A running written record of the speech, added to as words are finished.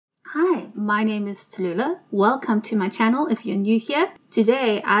Hi, my name is Tallulah. Welcome to my channel if you're new here.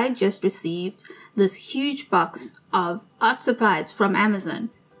 Today I just received this huge box of art supplies from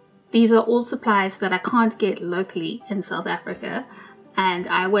Amazon. These are all supplies that I can't get locally in South Africa, and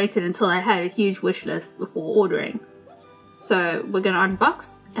I waited until I had a huge wish list before ordering. So we're going to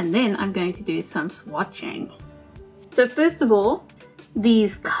unbox and then I'm going to do some swatching. So first of all,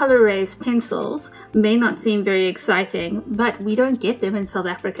 these color rays pencils may not seem very exciting, but we don't get them in South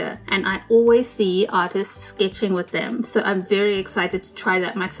Africa and I always see artists sketching with them, so I'm very excited to try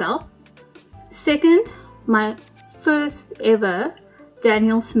that myself. Second, my first ever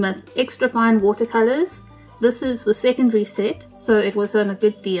Daniel Smith extra fine watercolors. This is the secondary set, so it was on a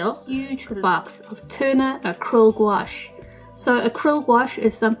good deal. Huge box of Turner Acryl Gouache. So acryl gouache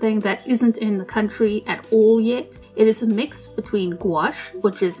is something that isn't in the country at all yet. It is a mix between gouache,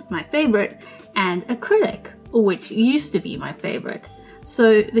 which is my favorite, and acrylic, which used to be my favorite.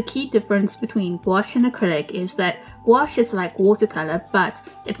 So the key difference between gouache and acrylic is that gouache is like watercolor, but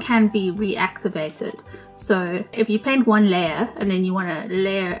it can be reactivated. So if you paint one layer and then you want to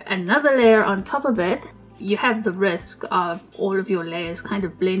layer another layer on top of it, you have the risk of all of your layers kind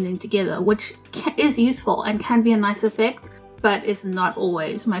of blending together, which is useful and can be a nice effect, but is not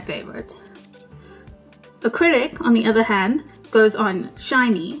always my favorite. Acrylic, on the other hand, goes on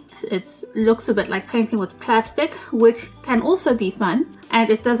shiny. It looks a bit like painting with plastic, which can also be fun,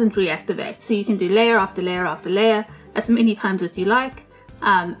 and it doesn't reactivate. So you can do layer after layer after layer as many times as you like,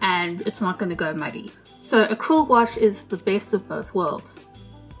 and it's not going to go muddy. So acryl gouache is the best of both worlds.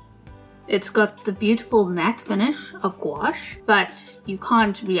 It's got the beautiful matte finish of gouache, but you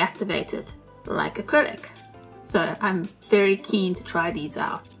can't reactivate it like acrylic. So I'm very keen to try these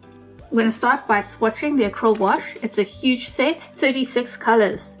out. I'm going to start by swatching the acryl gouache. It's a huge set, 36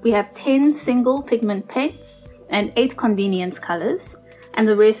 colors. We have 10 single pigment paints and 8 convenience colors, and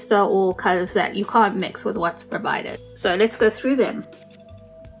the rest are all colors that you can't mix with what's provided. So let's go through them.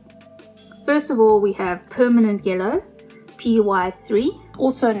 First of all, we have Permanent Yellow, PY3,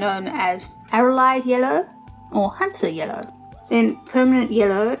 also known as Arylide Yellow or Hunter Yellow. Then Permanent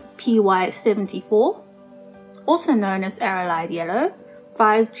Yellow, PY74, also known as Arylide Yellow,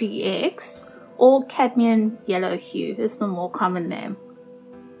 5GX, or Cadmium Yellow Hue is the more common name.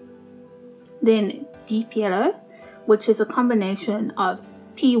 Then Deep Yellow, which is a combination of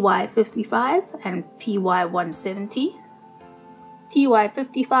PY55 and PY170.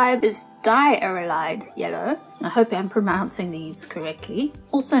 PY55 is Diarylide Yellow. I hope I'm pronouncing these correctly.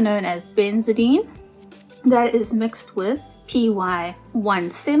 Also known as Benzidine. That is mixed with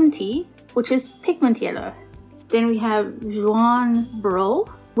PY170, which is Pigment Yellow. Then we have Juan Brill,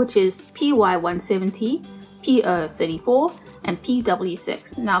 which is PY170, PO34, and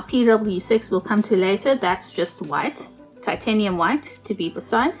PW6. Now PW6 we'll come to later, that's just white, titanium white to be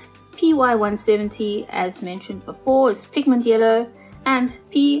precise. PY170, as mentioned before, is Pigment Yellow, and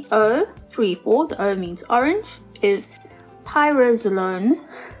PO34, the O means orange, is Pyrazolene.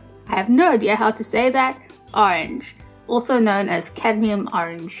 I have no idea how to say that, orange, also known as Cadmium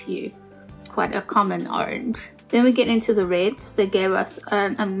Orange Hue, quite a common orange. Then we get into the reds. They gave us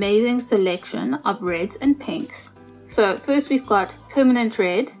an amazing selection of reds and pinks. So first we've got Permanent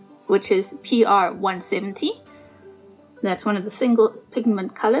Red, which is PR170. That's one of the single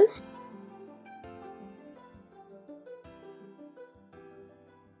pigment colors.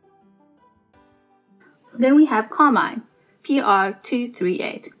 Then we have Carmine,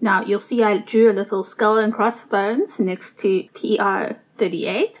 PR238. Now you'll see I drew a little skull and crossbones next to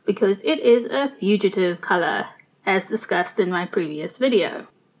PR38 because it is a fugitive color, as discussed in my previous video.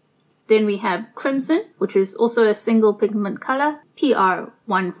 Then we have Crimson, which is also a single pigment color,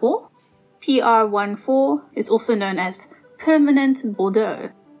 PR14. PR14 is also known as Permanent Bordeaux.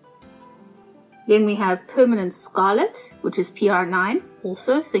 Then we have Permanent Scarlet, which is PR9,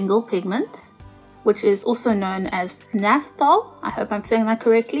 also single pigment, which is also known as Naphthol, I hope I'm saying that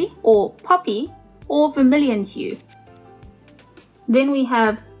correctly, or Poppy, or Vermillion Hue. Then we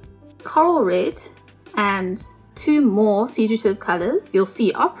have Coral Red and 2 more fugitive colors. You'll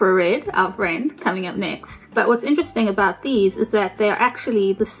see Ochre Red, our friend, coming up next. But what's interesting about these is that they're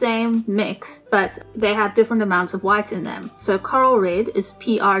actually the same mix, but they have different amounts of white in them. So Coral Red is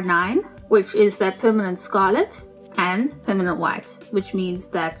PR9, which is that Permanent Scarlet, and Permanent White, which means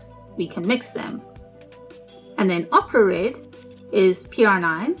that we can mix them. And then Ochre Red is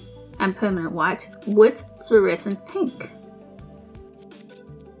PR9 and Permanent White with fluorescent pink.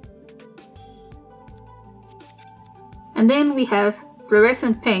 And then we have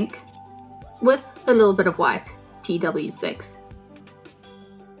fluorescent pink with a little bit of white, PW6.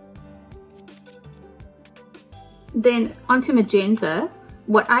 Then onto magenta,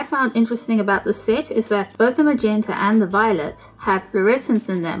 What I found interesting about the set is that both the magenta and the violet have fluorescence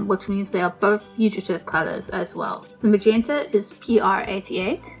in them, which means they are both fugitive colors as well. The magenta is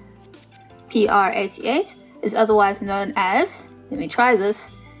PR88. PR88 is otherwise known as, let me try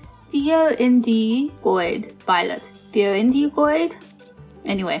this, Thioindigoid violet. Thioindigoid?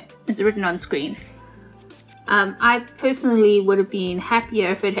 Anyway, it's written on screen. I personally would have been happier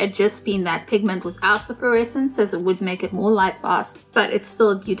if it had just been that pigment without the fluorescence, as it would make it more light fast, but it's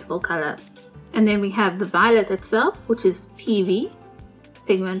still a beautiful color. And then we have the violet itself, which is PV,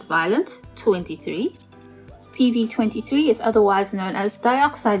 Pigment Violet 23. PV23 is otherwise known as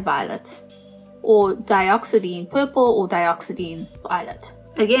dioxide violet, or dioxazine purple, or dioxazine violet.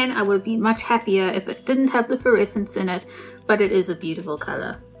 Again, I would have been much happier if it didn't have the fluorescence in it, but it is a beautiful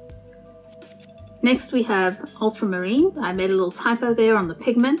color. Next we have Ultramarine. I made a little typo there on the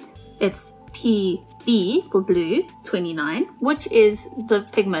pigment. It's PB for blue 29, which is the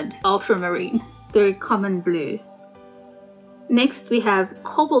pigment Ultramarine, very common blue. Next we have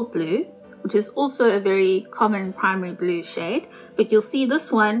Cobalt Blue, which is also a very common primary blue shade, but you'll see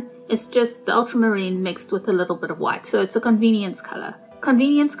this one is just the ultramarine mixed with a little bit of white, so it's a convenience color.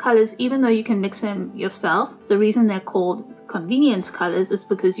 Convenience colors, even though you can mix them yourself, the reason they're called convenience colors is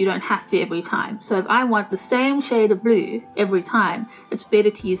because you don't have to every time. So if I want the same shade of blue every time, it's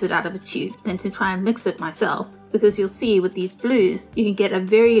better to use it out of a tube than to try and mix it myself, because you'll see with these blues you can get a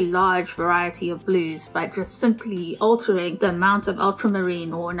very large variety of blues by just simply altering the amount of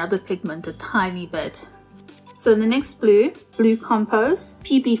ultramarine or another pigment a tiny bit. So the next blue compose,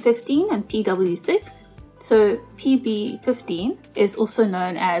 PB15 and PW6. So PB15 is also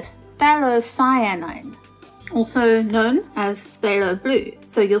known as Phthalocyanine, also known as Phthalo Blue.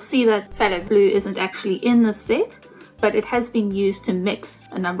 So you'll see that Phthalo Blue isn't actually in the set, but it has been used to mix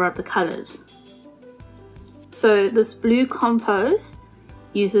a number of the colors. So this blue compose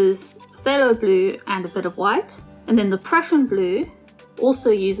uses Phthalo Blue and a bit of white, and then the Prussian Blue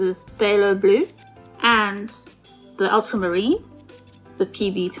also uses Phthalo Blue and the Ultramarine, the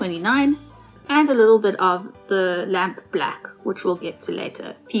PB29, and a little bit of the Lamp Black, which we'll get to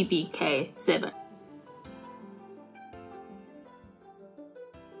later, PBK7.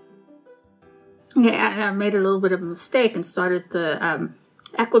 Okay, I made a little bit of a mistake and started the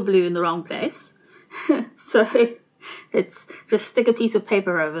aqua blue in the wrong place. So let's just stick a piece of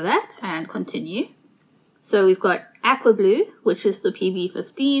paper over that and continue. So we've got aqua blue, which is the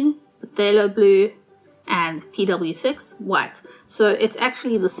PB15, the Phthalo blue, and PW6 white. So it's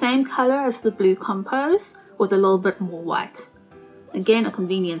actually the same color as the blue compose with a little bit more white. Again, a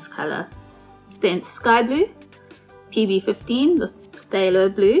convenience color. Then sky blue, PB15, the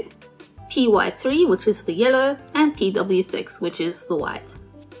Phthalo blue, PY3, which is the yellow, and PW6, which is the white.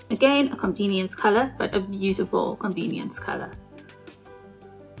 Again, a convenience color, but a beautiful convenience color.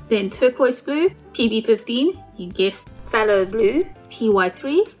 Then turquoise blue, PB15, you guessed, Phthalo blue,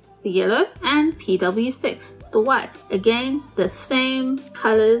 PY3, the yellow, and PW6, the white. Again, the same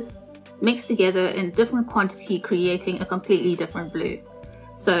colors mixed together in different quantity, creating a completely different blue.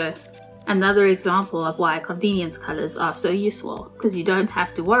 So another example of why convenience colors are so useful, because you don't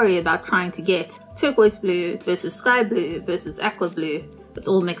have to worry about trying to get turquoise blue versus sky blue versus aqua blue. It's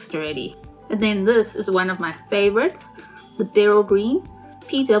all mixed already. And then this is one of my favorites, the beryl green,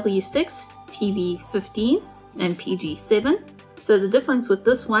 PW6, PB15, and PG7. So the difference with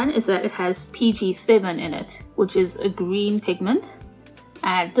this one is that it has PG7 in it, which is a green pigment.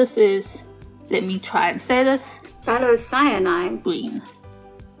 And this is, let me try and say this, Phthalocyanine green,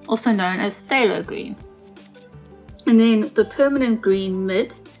 also known as phthalo green. And then the permanent green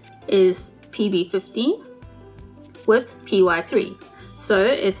mid is PB15 with PY3. So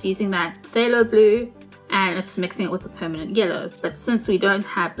it's using that phthalo blue and it's mixing it with the permanent yellow. But since we don't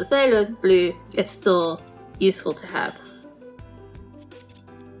have the phthalo blue, it's still useful to have.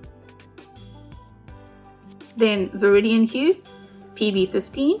 Then Vermillion Hue,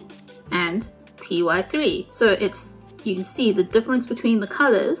 PB15 and PY3. So it's, you can see the difference between the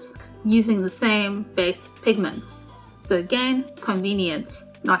colors using the same base pigments. So again, convenience,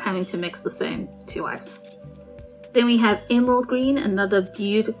 not having to mix the same twice. Then we have Emerald Green, another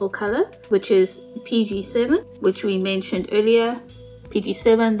beautiful color, which is PG7, which we mentioned earlier.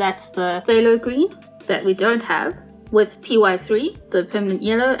 PG7, that's the phthalo green that we don't have, with PY3, the permanent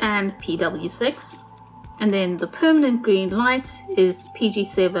yellow, and PW6. And then the permanent green light is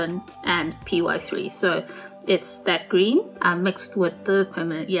PG7 and PY3. So it's that green mixed with the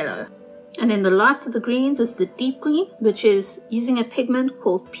permanent yellow. And then the last of the greens is the deep green, which is using a pigment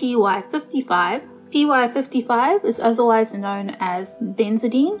called PY55. PY55 is otherwise known as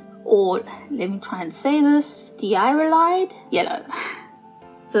Benzidine, or let me try and say this, Diarylide Yellow.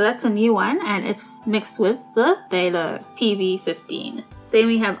 So that's a new one, and it's mixed with the Phthalo PB15. Then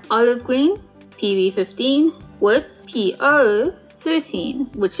we have olive green PB15 with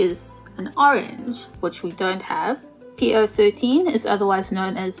PO13, which is an orange, which we don't have. PO13 is otherwise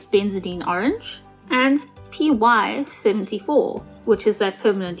known as Benzidine orange, and PY74, which is that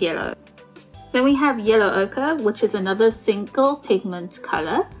permanent yellow. Then we have yellow ochre, which is another single pigment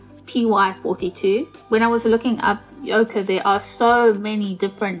color, PY42. When I was looking up ochre, there are so many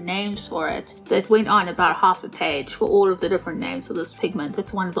different names for it that went on about half a page for all of the different names for this pigment.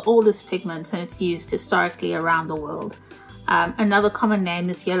 It's one of the oldest pigments and it's used historically around the world. Another common name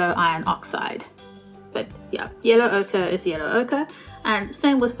is yellow iron oxide. But yeah, yellow ochre is yellow ochre. And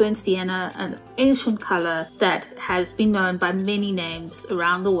same with burnt sienna, an ancient color that has been known by many names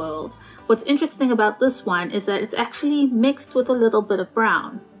around the world. What's interesting about this one is that it's actually mixed with a little bit of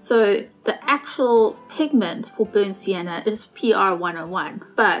brown. So the actual pigment for burnt sienna is PR101,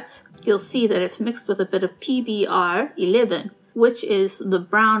 but you'll see that it's mixed with a bit of PBR11, which is the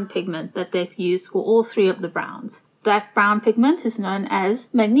brown pigment that they've used for all three of the browns. That brown pigment is known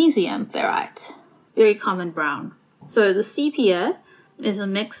as magnesium ferrite, very common brown. So the sepia is a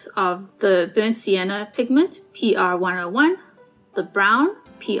mix of the burnt sienna pigment, PR101, the brown,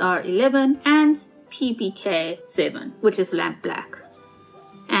 PR11, and PBK7, which is lamp black.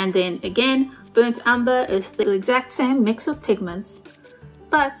 And then again, burnt umber is the exact same mix of pigments,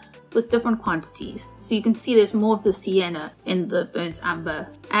 but with different quantities. So you can see there's more of the sienna in the burnt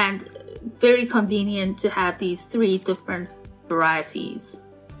umber, and very convenient to have these three different varieties,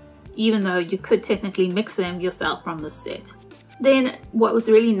 even though you could technically mix them yourself from the set. Then what was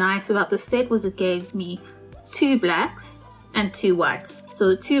really nice about the set was it gave me 2 blacks and 2 whites. So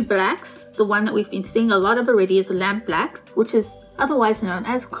the 2 blacks, the one that we've been seeing a lot of already is lamp black, which is otherwise known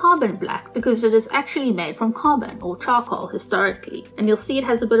as carbon black because it is actually made from carbon or charcoal historically. And you'll see it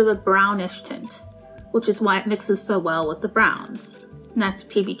has a bit of a brownish tint, which is why it mixes so well with the browns. And that's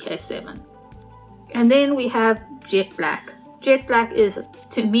PBK7. And then we have jet black. Jet black is,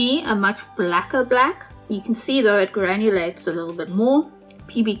 to me, a much blacker black. You can see though it granulates a little bit more,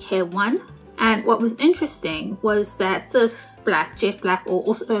 PBK1. And what was interesting was that this black, jet black, or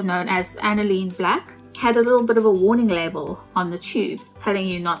also known as aniline black, had a little bit of a warning label on the tube telling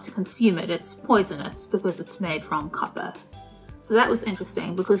you not to consume it. It's poisonous because it's made from copper. So that was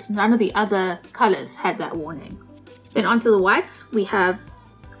interesting because none of the other colors had that warning. Then onto the whites, we have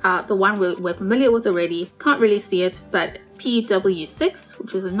the one we're familiar with already. Can't really see it, but PW6,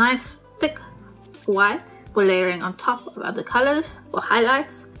 which is a nice thick white for layering on top of other colors for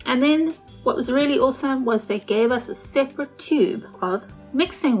highlights. And then what was really awesome was they gave us a separate tube of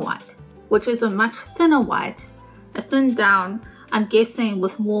mixing white, which is a much thinner white, a thinned down, I'm guessing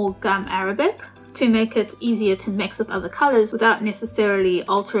with more gum arabic to make it easier to mix with other colors without necessarily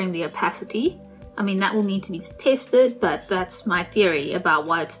altering the opacity. I mean, that will need to be tested, but that's my theory about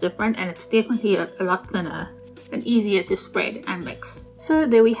why it's different, and it's definitely a lot thinner and easier to spread and mix. So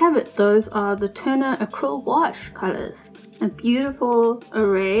there we have it. Those are the Turner Acryl Gouache colors. A beautiful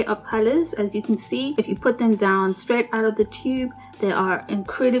array of colors. As you can see, if you put them down straight out of the tube, they are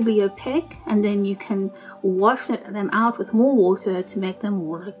incredibly opaque, and then you can wash them out with more water to make them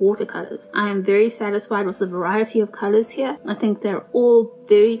more like watercolors. I am very satisfied with the variety of colors here. I think they're all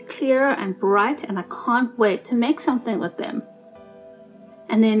very clear and bright, and I can't wait to make something with them.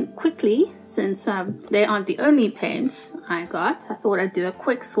 And then quickly, since they aren't the only paints I got, I thought I'd do a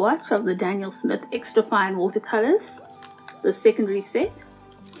quick swatch of the Daniel Smith Extra Fine Watercolors, the secondary set.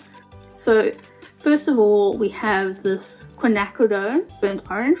 So first of all, we have this quinacridone burnt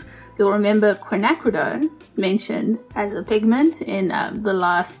orange. You'll remember quinacridone mentioned as a pigment in the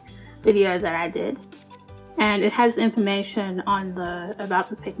last video that I did. And it has information on about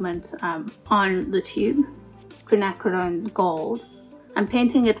the pigment on the tube, quinacridone gold. I'm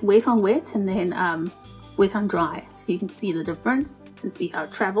painting it wet on wet and then wet on dry, so you can see the difference and see how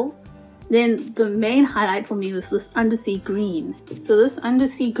it travels. Then the main highlight for me was this undersea green. So this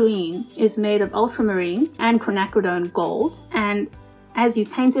undersea green is made of ultramarine and quinacridone gold, and as you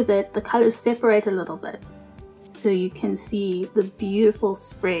paint with it, the colors separate a little bit. So you can see the beautiful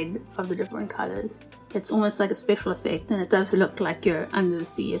spread of the different colors. It's almost like a special effect, and it does look like you're under the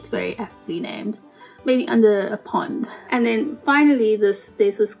sea. It's very aptly named. Maybe under a pond. And then finally there's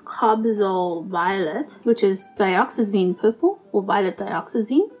this carbazole violet, which is dioxazine purple, or violet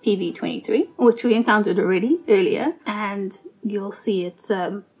dioxazine, PV23, which we encountered already earlier. And you'll see it's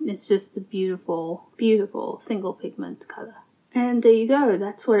just a beautiful, beautiful single pigment color. And there you go,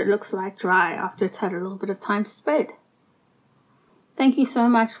 that's what it looks like dry after it's had a little bit of time to spread. Thank you so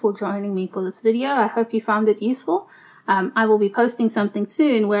much for joining me for this video. I hope you found it useful. I will be posting something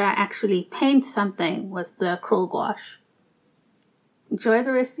soon where I actually paint something with the acryl gouache. Enjoy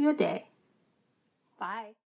the rest of your day. Bye.